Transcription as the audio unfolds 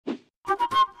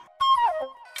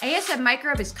ASM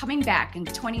Microbe is coming back in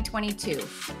 2022.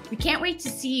 We can't wait to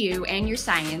see you and your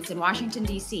science in Washington,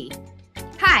 D.C.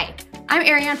 Hi, I'm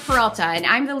Ariane Peralta, and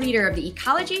I'm the leader of the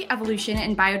Ecology, Evolution,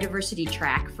 and Biodiversity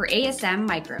track for ASM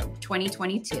Microbe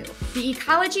 2022. The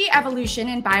Ecology, Evolution,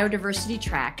 and Biodiversity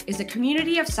track is a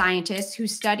community of scientists who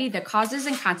study the causes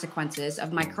and consequences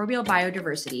of microbial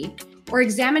biodiversity or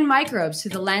examine microbes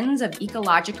through the lens of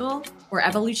ecological or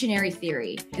evolutionary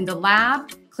theory in the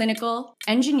lab, clinical,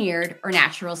 engineered, or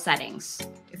natural settings.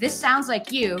 If this sounds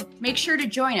like you, make sure to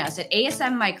join us at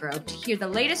ASM Microbe to hear the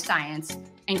latest science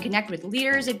and connect with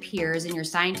leaders and peers in your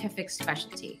scientific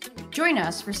specialty. Join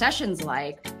us for sessions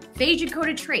like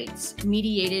phage-encoded traits,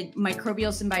 mediated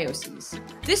microbial symbioses.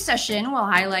 This session will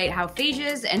highlight how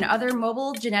phages and other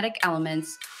mobile genetic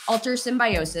elements alter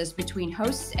symbiosis between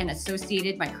hosts and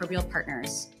associated microbial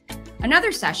partners.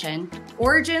 Another session,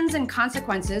 Origins and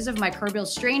Consequences of Microbial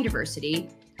Strain Diversity,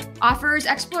 offers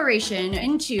exploration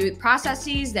into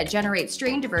processes that generate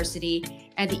strain diversity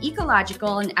and the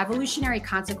ecological and evolutionary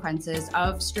consequences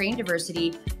of strain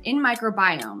diversity in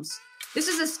microbiomes. This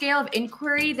is a scale of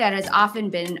inquiry that has often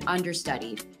been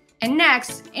understudied. And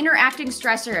next, interacting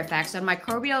stressor effects on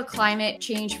microbial climate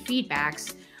change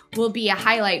feedbacks will be a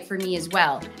highlight for me as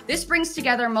well. This brings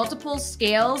together multiple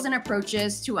scales and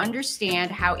approaches to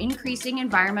understand how increasing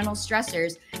environmental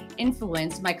stressors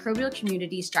influence microbial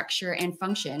community structure and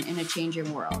function in a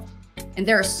changing world. And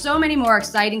there are so many more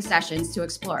exciting sessions to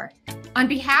explore. On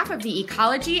behalf of the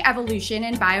Ecology, Evolution,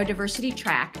 and Biodiversity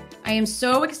track, I am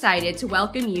so excited to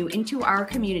welcome you into our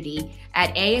community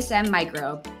at ASM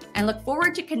Microbe and look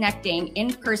forward to connecting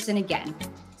in person again.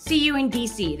 See you in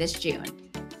DC this June.